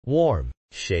Warm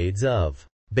shades of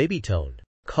baby tone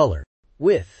color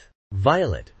with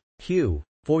violet hue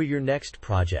for your next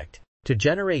project. To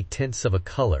generate tints of a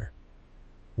color,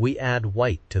 we add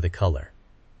white to the color,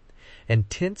 and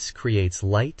tints creates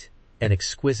light and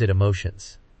exquisite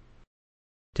emotions.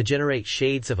 To generate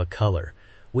shades of a color,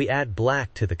 we add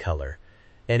black to the color,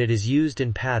 and it is used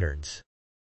in patterns.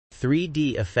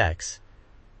 3D effects,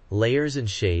 layers and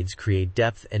shades create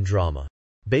depth and drama.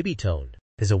 Baby tone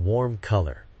is a warm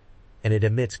color, and it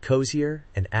emits cozier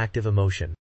and active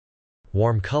emotion.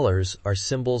 Warm colors are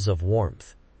symbols of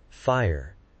warmth,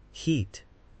 fire, heat,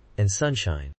 and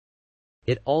sunshine.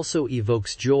 It also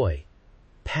evokes joy,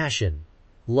 passion,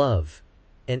 love,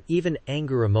 and even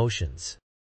anger emotions.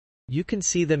 You can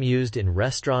see them used in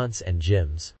restaurants and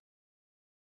gyms,